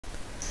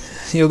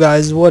Yo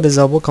guys, what is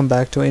up? Welcome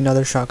back to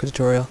another Shotcut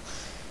tutorial.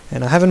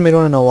 And I haven't made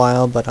one in a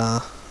while, but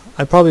I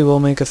probably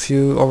will make a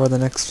few over the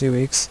next few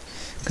weeks,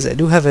 because I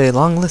do have a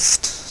long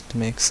list to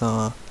make, so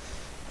I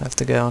have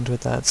to get onto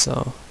with that.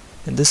 So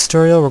in this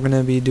tutorial we're going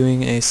to be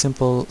doing a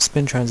simple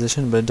spin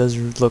transition, but it does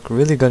look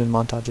really good in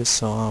montages,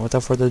 so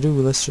without further ado,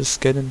 let's just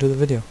get into the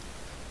video.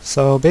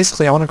 So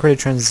basically I want to create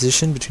a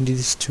transition between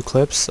these two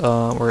clips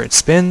where it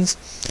spins.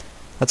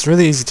 That's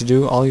really easy to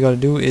do. All you gotta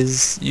do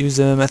is use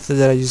a method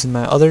that I use in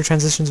my other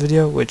transitions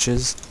video, which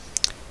is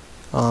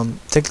go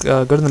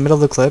to the middle of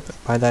the clip.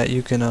 By that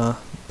you can so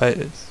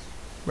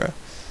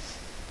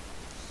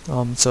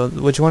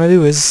what you want to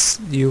do is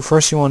you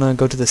want to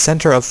go to the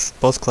center of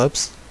both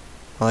clips,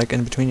 like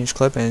in between each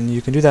clip, and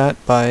you can do that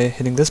by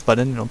hitting this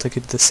button and it'll take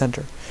you to the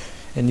center.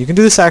 And you can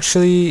do this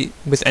actually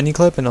with any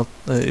clip, and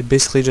it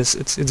basically just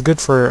it's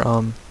good for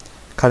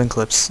cutting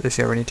clips if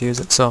you ever need to use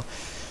it. So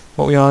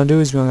what we want to do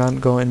is we want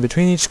to go in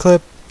between each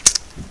clip,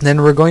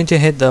 then we're going to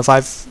hit the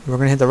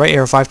right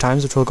arrow 5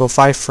 times, which will go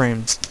 5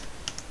 frames,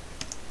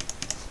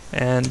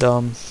 and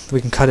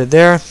we can cut it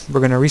there. We're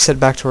going to reset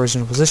back to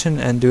original position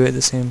and do it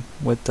the same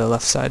with the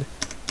left side.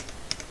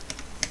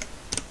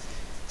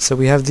 So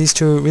we have these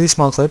two really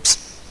small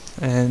clips,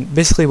 and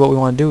basically what we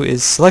want to do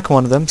is select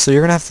one of them. So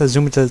you're going to have to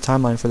zoom into the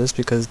timeline for this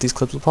because these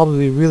clips will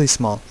probably be really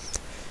small.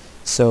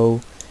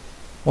 So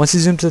once you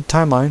zoom to the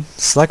timeline,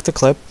 select the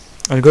clip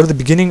and go to the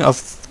beginning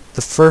of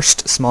the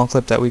first small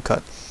clip that we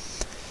cut.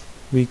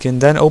 We can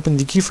then open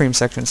the keyframe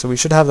section, so we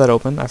should have that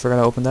open. I forgot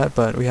to open that,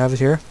 but we have it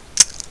here.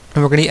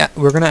 And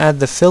we're gonna add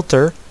the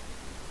filter,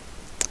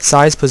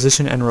 size,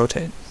 position, and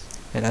rotate.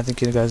 And I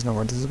think you guys know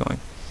where this is going.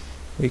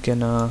 We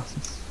can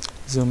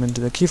zoom into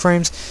the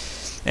keyframes,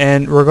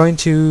 and we're going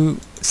to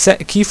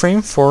set a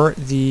keyframe for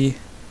the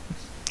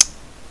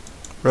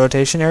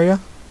rotation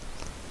area.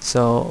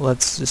 So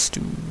let's just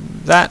do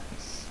that.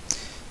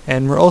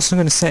 And we're also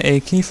going to set a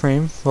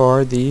keyframe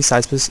for the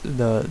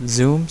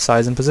zoom,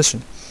 size, and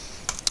position.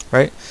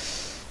 Right?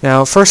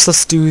 Now, first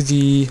let's do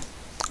the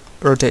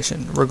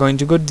rotation. We're going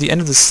to go to the end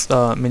of this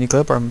mini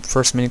clip, our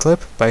first mini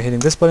clip, by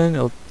hitting this button.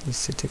 It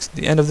takes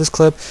the end of this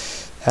clip,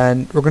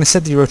 and we're going to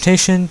set the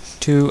rotation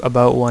to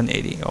about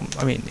 180.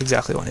 I mean,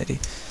 exactly 180.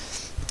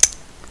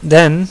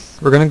 Then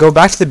we're going to go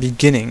back to the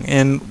beginning,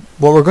 and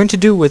what we're going to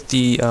do with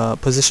the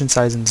position,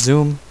 size, and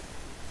zoom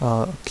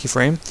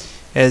keyframe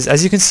is,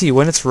 as you can see,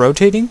 when it's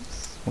rotating,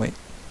 it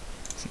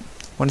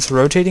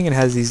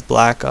has these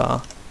black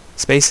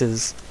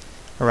spaces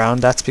around.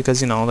 That's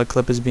because, you know, the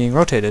clip is being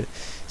rotated.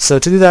 So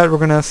to do that, we're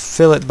going to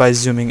fill it by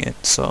zooming in.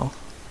 So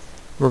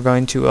we're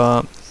going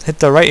to hit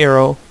the right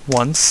arrow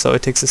once, so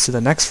it takes us to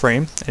the next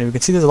frame, and we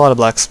can see there's a lot of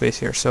black space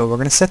here. So we're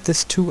going to set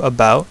this to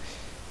about,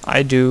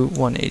 I do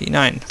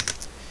 189,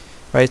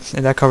 right?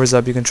 And that covers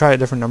up. You can try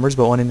different numbers,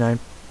 but 189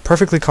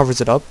 perfectly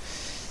covers it up.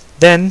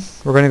 Then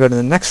we're going to go to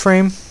the next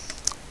frame.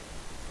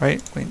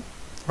 Right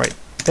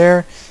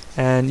there,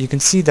 and you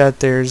can see that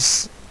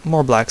there's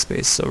more black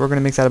space, so we're going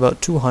to make that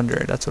about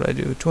 200. That's what I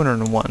do,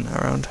 201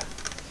 around.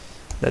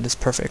 That is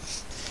perfect.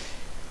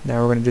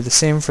 Now we're going to do the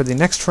same for the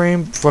next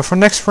frame. For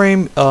next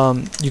frame,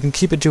 you can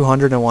keep it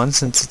 201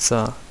 since it's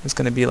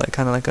going to be like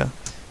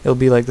it'll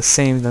be like the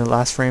same in the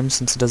last frame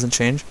since it doesn't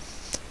change.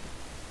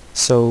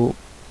 So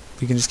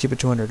we can just keep it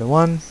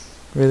 201,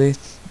 really.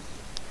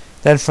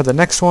 Then for the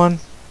next one,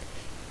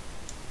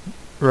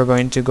 we're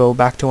going to go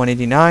back to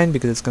 189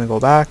 because it's going to go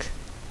back.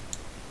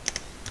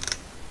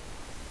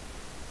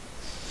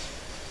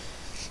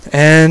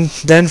 And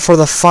then for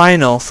the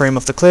final frame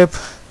of the clip,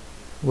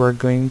 we're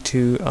going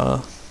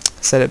to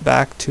set it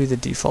back to the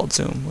default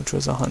zoom, which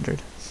was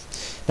 100.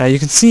 Now you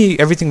can see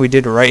everything we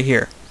did right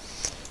here.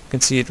 You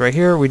can see it right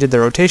here. We did the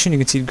rotation. You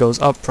can see it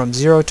goes up from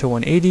 0 to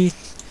 180.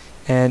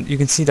 And you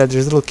can see that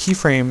there's little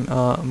keyframe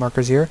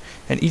markers here,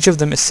 and each of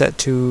them is set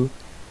to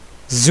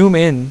zoom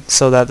in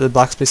so that the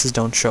black spaces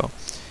don't show.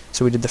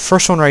 So we did the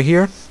first one right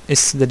here,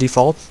 is the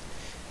default.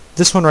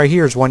 This one right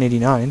here is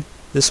 189.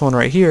 This one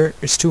right here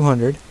is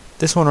 200.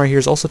 This one right here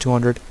is also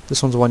 200.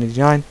 This one's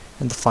 189,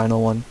 and the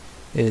final one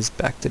is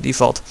back to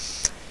default.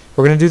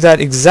 We're going to do that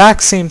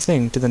exact same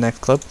thing to the next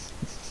clip,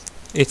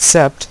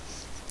 except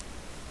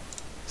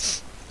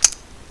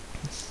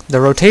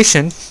the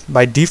rotation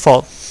by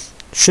default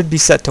should be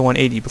set to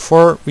 180.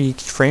 Before we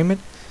frame it,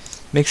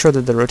 make sure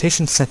that the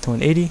rotation is set to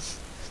 180,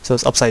 so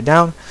it's upside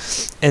down,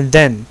 and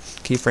then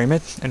keyframe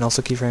it, and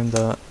also keyframe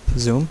the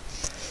zoom.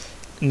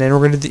 And then we're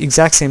going to do the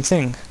exact same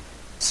thing.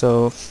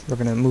 So we're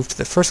going to move to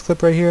the first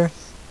clip right here,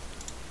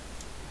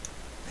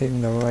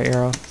 hitting the right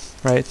arrow,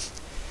 right?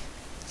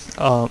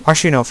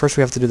 Actually no, first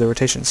we have to do the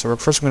rotation. So we're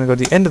going to go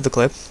to the end of the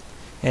clip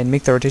and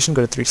make the rotation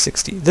go to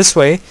 360. This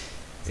way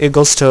it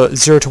goes to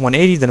 0 to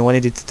 180, then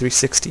 180 to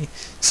 360.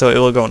 So it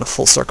will go in a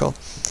full circle.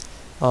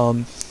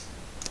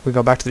 We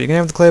go back to the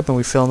beginning of the clip and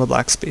we fill in the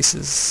black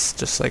spaces,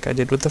 just like I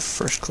did with the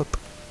first clip.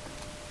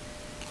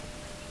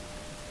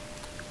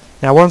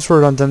 Now once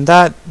we're done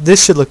that,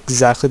 this should look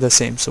exactly the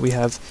same. So we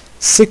have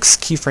 6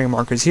 keyframe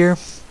markers here.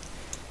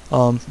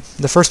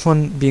 The first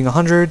one being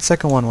 100,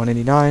 second one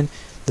 189,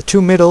 the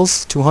two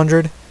middles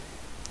 200,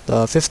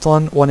 the fifth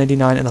one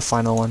 189, and the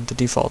final one, the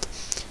default,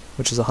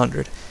 which is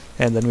 100.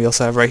 And then we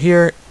also have right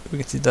here, we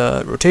can see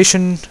the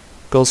rotation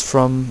goes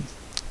from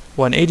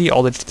 180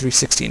 all the way to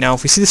 360. Now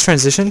if we see this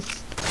transition,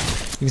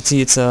 you can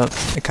see it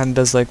kind of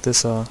does like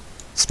this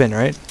spin,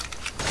 right?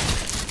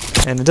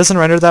 And it doesn't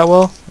render that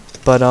well,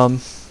 but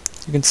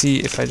you can see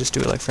if I just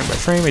do it like frame by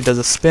frame, it does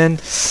a spin.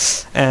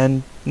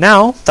 And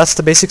now that's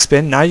the basic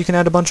spin. Now you can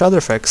add a bunch of other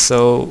effects.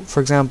 So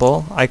for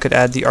example, I could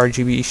add the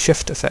RGB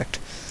shift effect.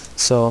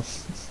 So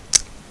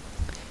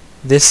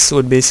this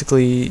would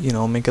basically, you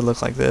know, make it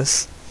look like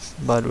this,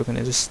 but we're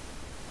gonna just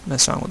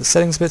mess around with the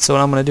settings a bit. So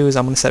what I'm gonna do is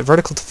I'm gonna set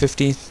vertical to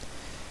 50.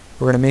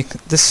 We're gonna make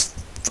this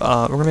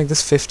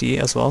 50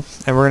 as well,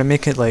 and we're gonna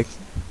make it like,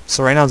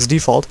 so right now it's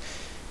default,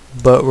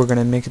 but we're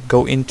gonna make it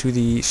go into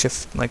the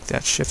shift, like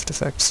that shift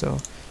effect. So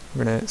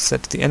we're gonna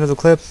set to the end of the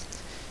clip.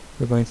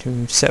 We're going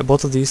to set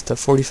both of these to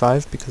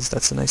 45 because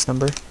that's a nice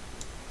number,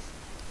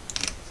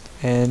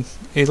 and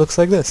it looks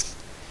like this.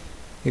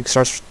 It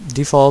starts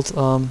default,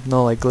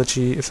 no like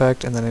glitchy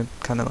effect, and then it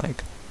kind of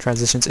like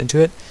transitions into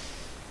it.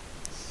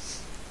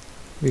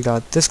 We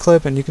got this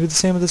clip, and you can do the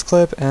same with this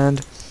clip, and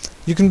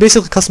you can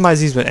basically customize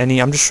these with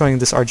any. I'm just showing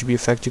this RGB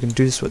effect. You can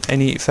do this with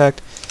any effect,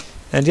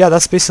 and yeah,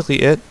 that's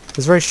basically it.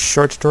 It's a very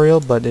short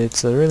tutorial, but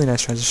it's a really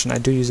nice transition. I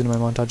do use it in my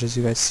montages.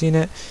 You guys seen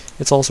it.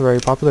 It's also a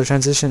very popular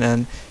transition,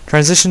 and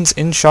transitions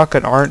in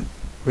Shotcut aren't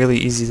really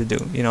easy to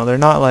do. You know, they're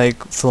not like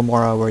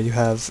Filmora where you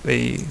have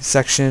a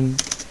section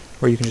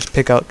where you can just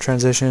pick out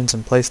transitions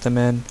and place them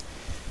in.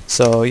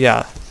 So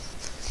yeah,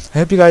 I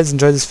hope you guys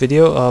enjoyed this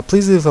video.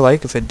 Please leave a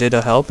like if it did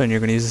help and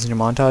you're going to use this in your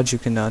montage. You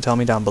can tell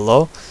me down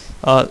below.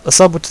 A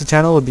sub to the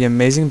channel would be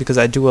amazing because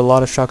I do a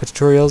lot of Shotcut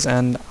tutorials,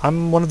 and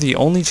I'm one of the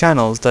only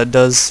channels that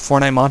does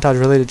Fortnite montage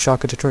related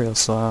Shotcut tutorials,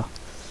 so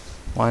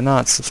why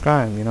not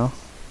subscribe, you know,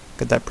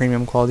 get that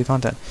premium quality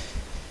content.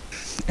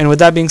 And with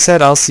that being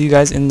said, I'll see you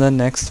guys in the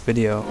next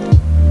video.